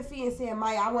that vendor fee and said,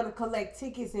 Myia, I want to collect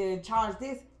tickets and charge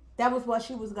this, that was what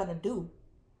she was going to do.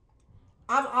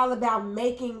 I'm all about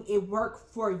making it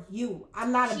work for you.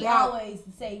 I'm not she about... She always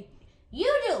say, you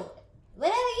do it.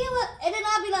 Whatever you want. And then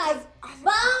I'll be like,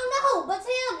 but I don't know. But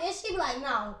tell me. And she be like,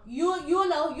 no, you'll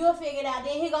know. You'll figure it out.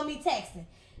 Then he going to be texting.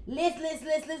 List.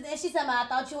 And she said, I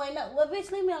thought you ain't know. Well,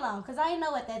 bitch, leave me alone. Because I ain't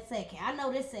know at that second. I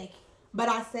know this second. But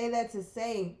I say that to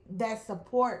say that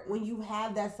support, when you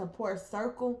have that support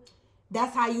circle,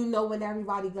 that's how you know when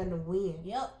everybody gonna win.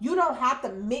 Yep. You don't have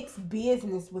to mix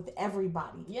business with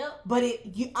everybody. Yep. But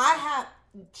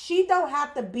she don't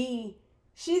have to be,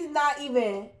 she's not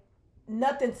even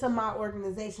nothing to my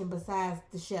organization besides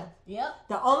the chef. Yep.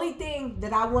 The only thing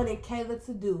that I wanted Kaylah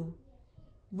to do,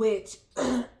 which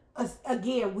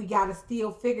again, we gotta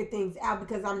still figure things out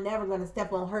because I'm never gonna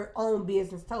step on her own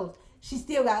business toes. She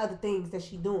still got other things that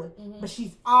she's doing. Mm-hmm. But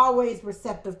she's always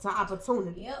receptive to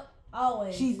opportunity. Yep,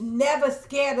 always. She's never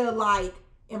scared of, like,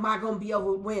 am I going to be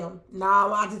overwhelmed? No,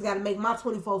 I just got to make my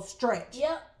 24 stretch.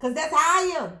 Yep. Because that's how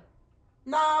I am.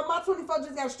 No, my 24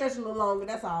 just got to stretch a little longer.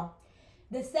 That's all.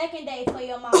 The second day for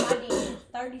your mom, I did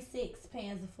 36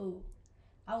 pans of food.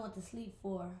 I went to sleep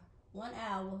for 1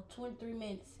 hour, 23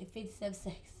 minutes, and 57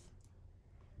 seconds.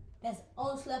 That's the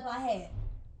only sleep I had.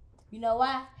 You know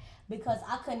why? Because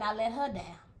I could not let her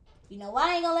down. You know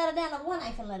why I ain't gonna let her down? Number one, I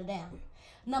ain't finna let her down.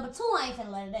 Number two, I ain't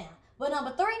finna let her down. But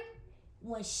number three,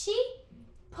 when she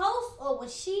posts or when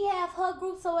she have her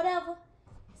groups or whatever,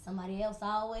 somebody else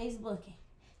always booking.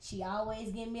 She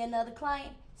always give me another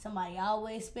client. Somebody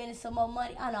always spending some more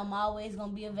money. I know I'm always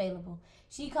gonna be available.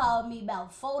 She called me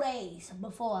about 4 days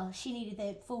before she needed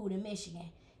that food in Michigan.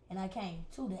 And I came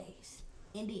 2 days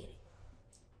and did it.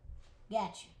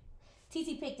 Got you.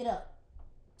 TT picked it up.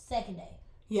 Second day.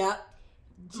 Yep.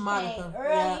 She came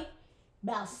early,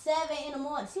 about 7 in the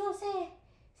morning. See what I'm saying?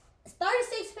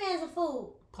 36 pans of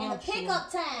food. And the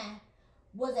pickup time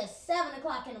was at 7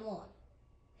 o'clock in the morning.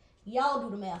 Y'all do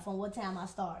the math on what time I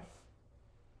started.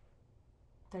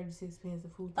 36 pans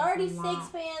of food. 36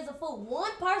 pans of food.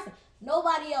 One person.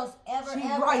 Nobody else ever. She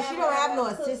don't have no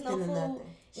assistant or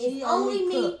nothing. It's only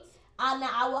me.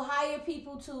 I will hire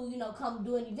people to, come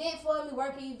do an event for me,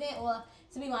 work an event, or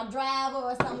to be my driver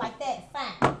or something like that.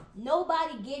 Fine.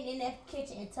 Nobody getting in that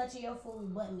kitchen and touching your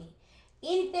food but me.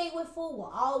 Anything with food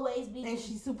will always be And me.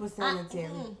 she's super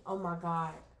sanitary. Oh my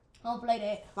God. Don't play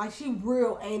that. Like, she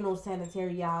real anal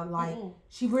sanitary, y'all. Like,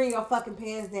 she bring your fucking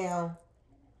pants down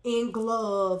in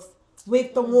gloves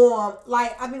with the warm.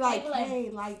 Like, I be like,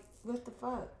 hey, like, what the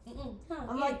fuck?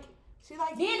 I'm like, she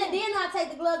like. Then I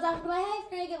take the gloves off and be like, hey,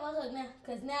 friend, get my hook now.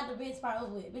 Because now the bitch part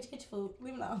over with. Bitch, get your food.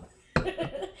 Leave me alone.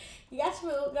 You got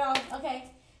your food. Go.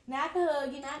 Okay. Now I can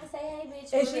hug you. Now I can say, hey,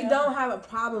 bitch. And she don't have a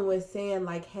problem with saying,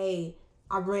 like, hey,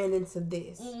 I ran into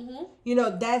this.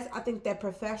 I think that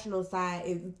professional side,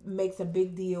 it makes a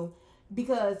big deal.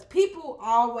 Because people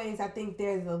always, I think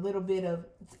there's a little bit of,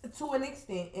 to an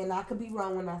extent, and I could be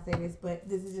wrong when I say this, but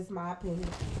this is just my opinion.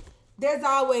 There's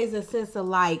always a sense of,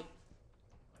 like,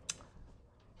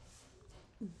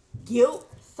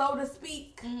 guilt, so to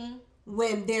speak,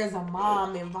 when there's a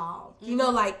mom involved. You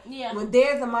know, like, when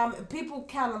there's a mom, people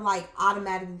kind of, like,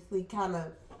 automatically kind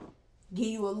of give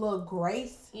you a little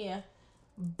grace. Yeah.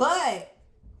 But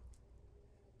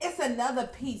it's another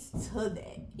piece to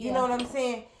that. You know what I'm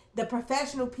saying? The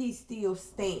professional piece still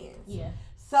stands. Yeah.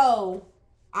 So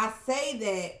I say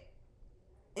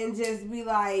that and just be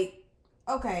like,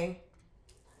 okay,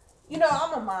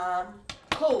 I'm a mom.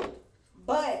 Cool.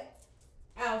 But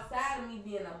outside of me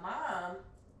being a mom,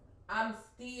 I'm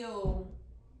still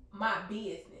my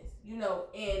business,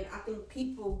 and I think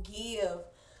people give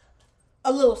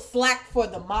a little slack for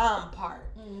the mom part.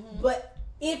 But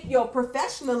if your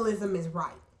professionalism is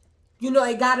right,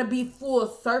 it gotta be full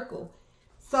circle.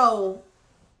 So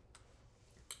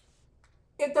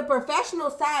if the professional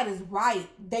side is right,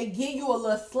 they give you a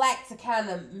little slack to kind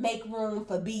of make room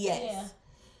for BS. Yeah.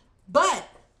 But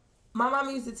my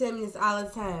mama used to tell me this all the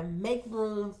time: make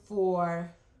room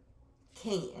for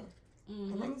can.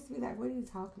 And I used to be like, what are you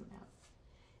talking about?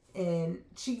 And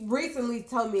she recently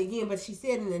told me again, but she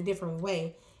said it in a different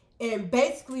way. And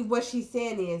basically what she's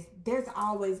saying is there's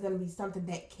always going to be something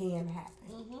that can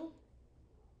happen.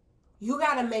 You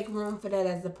got to make room for that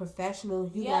as a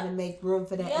professional. You got to make room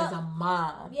for that as a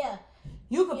mom. Yeah.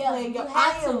 You can plan your...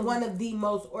 I am one of the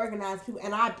most organized people,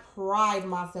 and I pride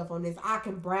myself on this. I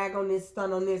can brag on this,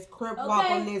 stunt on this, crimp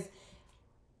walk on this.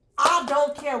 I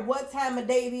don't care what time of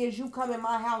day it is. You come in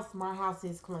my house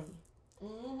is clean.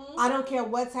 I don't care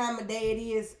what time of day it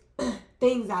is.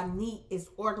 Things I need is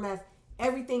organized.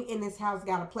 Everything in this house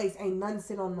got a place. Ain't nothing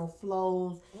sit on no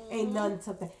floors. Ain't nothing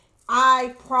tucked in.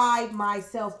 I pride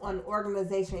myself on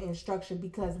organization and structure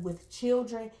because with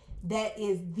children, that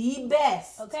is the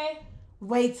best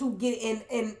way to get in.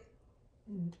 And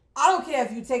I don't care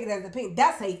if you take it as an opinion.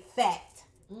 That's a fact.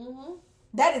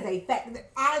 That is a fact.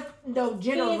 I know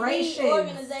generations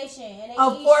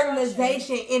of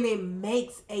organization, and it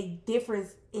makes a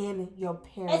difference in your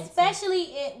parents.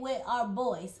 Especially with our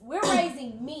boys. We're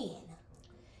raising men.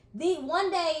 One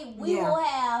day we will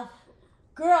have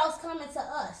girls coming to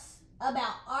us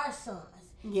about our sons.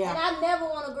 Yeah. And I never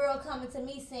want a girl coming to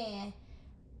me saying,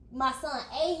 my son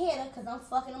ain't hit her because I'm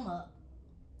fucking him up.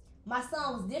 My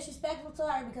son was disrespectful to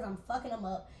her because I'm fucking him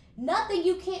up. Nothing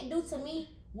you can't do to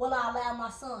me will I allow my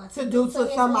son to do to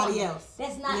somebody else.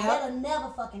 That's not that'll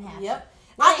never fucking happen.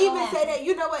 I even say that.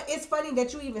 You know what? It's funny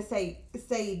that you even say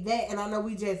that, and I know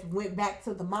we just went back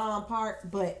to the mom part,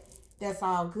 but that's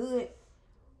all good.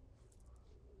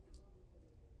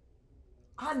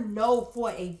 I know for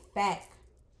a fact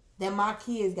that my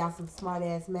kids got some smart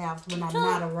ass mouths when I'm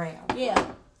not around.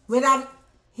 When I'm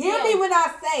me when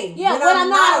I say when I'm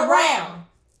not around.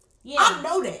 I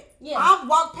know that. I've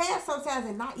walked past sometimes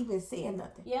and not even saying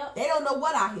nothing. They don't know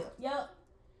what I hear.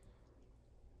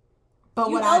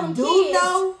 But what I do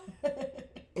know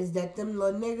is that them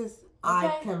little niggas,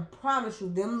 I can promise you,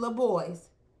 them little boys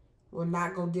will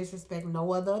not go disrespect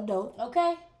no other adult.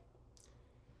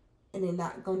 And they're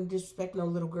not going to disrespect no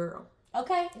little girl. Not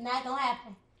going to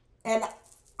happen. And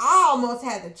I almost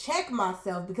had to check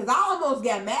myself because I almost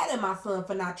got mad at my son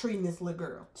for not treating this little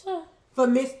girl.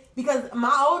 Because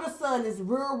my older son is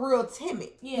real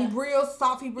timid. He's real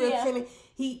soft. He's real timid.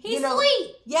 He's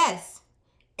sweet. Yes.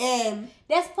 And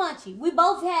that's punchy. We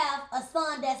both have a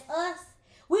son that's us.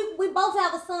 We both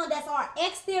have a son that's our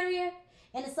exterior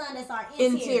and a son that's our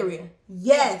interior.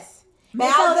 Yes.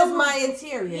 Miles is my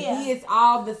interior. He is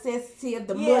all the sensitive,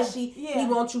 the mushy. He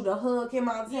wants you to hug him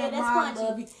all the time. I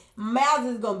love you. Miles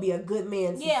is going to be a good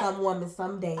man to some woman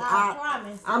someday. I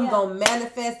promise. I'm going to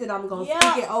manifest it. I'm going to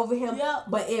speak it over him.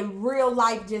 But in real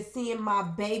life, just seeing my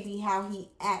baby, how he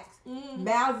acts,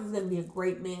 Miles is going to be a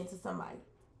great man to somebody.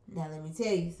 Now, let me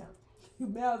tell you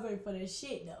something. Miles ain't for that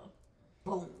shit, though.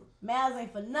 Boom. Miles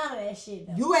ain't for none of that shit,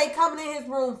 though. You ain't coming in his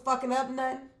room fucking up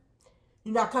nothing.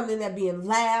 You're not coming in there being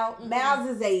loud. Miles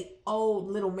is a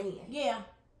old little man.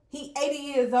 He 80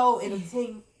 years old in a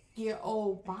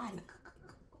 10-year-old body.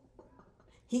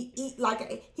 He eat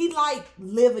he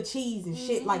liver cheese and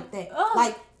shit like that.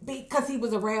 Like because he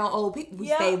was around old people. We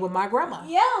stayed with my grandma.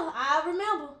 I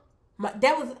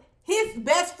remember. His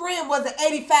best friend was an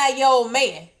 85-year-old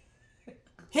man.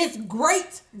 His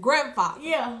great grandfather.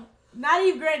 Not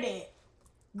even granddad.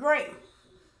 Great.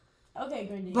 Okay,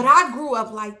 granddaddy. But I grew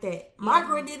up like that. My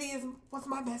granddaddy was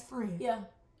my best friend.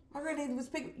 My granddaddy was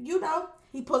picking,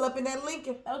 he pull up in that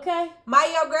Lincoln. Your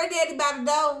granddaddy by the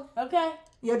door.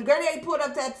 Your granddaddy pulled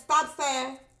up to that stop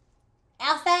sign.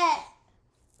 Outside.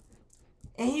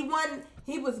 And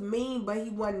he was mean, but he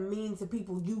wasn't mean to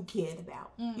people you cared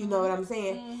about. You know what I'm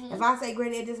saying? If I say,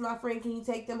 granddaddy, this is my friend, can you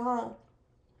take them home?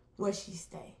 Where she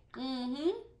stay?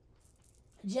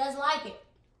 Just like it.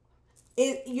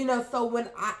 So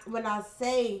when I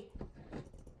say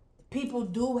people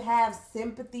do have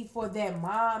sympathy for their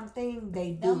mom thing,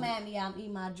 they do. Don't mind me, I'm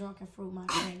eating my drunken fruit my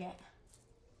friend got.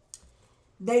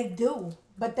 They do,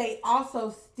 but they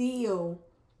also still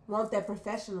want that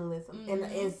professionalism,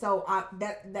 and so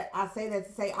I say that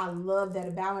to say I love that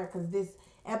about her because this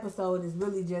episode is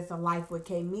really just a life with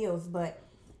Kay Meals, but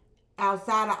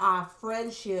outside of our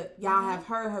friendship, y'all have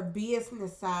heard her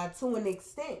business side to an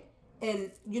extent.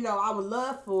 And, I would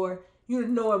love for you to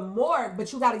know it more,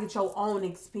 but you got to get your own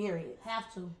experience.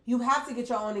 Have to. You have to get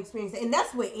your own experience. And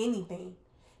that's with anything.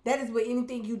 That is with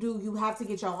anything you do. You have to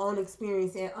get your own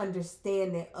experience and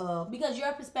understand it. Because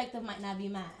your perspective might not be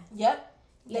mine. Yep.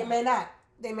 They may not.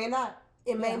 They may not.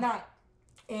 It may not.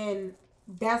 And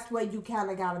that's where you kind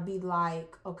of got to be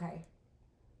like, okay,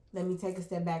 let me take a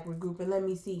step back, regroup, and let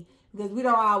me see. Because we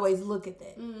don't always look at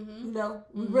that. Mm-hmm. You know?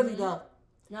 We really don't.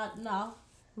 No.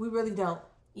 We really don't.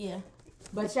 Yeah.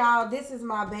 But y'all, this is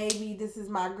my baby. This is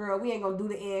my girl. We ain't going to do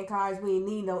the end cards. We ain't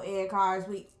need no end cards.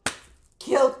 We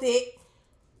killed it.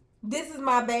 This is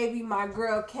my baby, my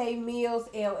girl, Kay Meals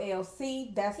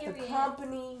LLC. That's the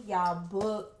company. Y'all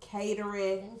book,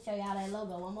 catering. Let me show y'all that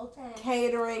logo one more time.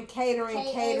 Catering. She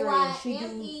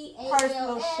do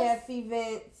personal chef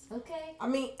events. Okay. I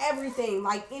mean, everything.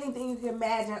 Like, anything you can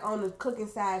imagine on the cooking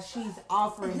side, she's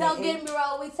offering. Don't get me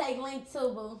wrong. We take link to,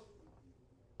 boo.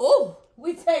 Ooh.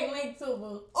 We take link to,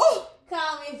 boo. Ooh.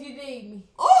 Call me if you need me.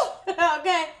 Ooh.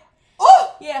 Okay. Ooh.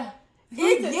 Yeah.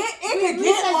 It could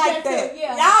get like that.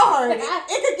 Yeah. Y'all heard it.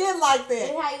 It could get like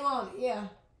that. That's how you want it, yeah.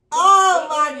 Oh,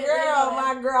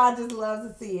 my girl, I just love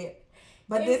to see it.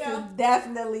 But this is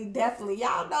definitely,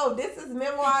 y'all know this is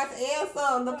Memoirs and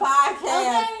Some, the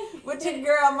podcast with your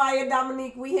girl, Myia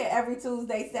Dominique. We here every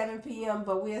Tuesday, 7 p.m.,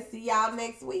 but we'll see y'all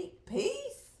next week. Peace.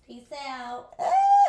 Peace out.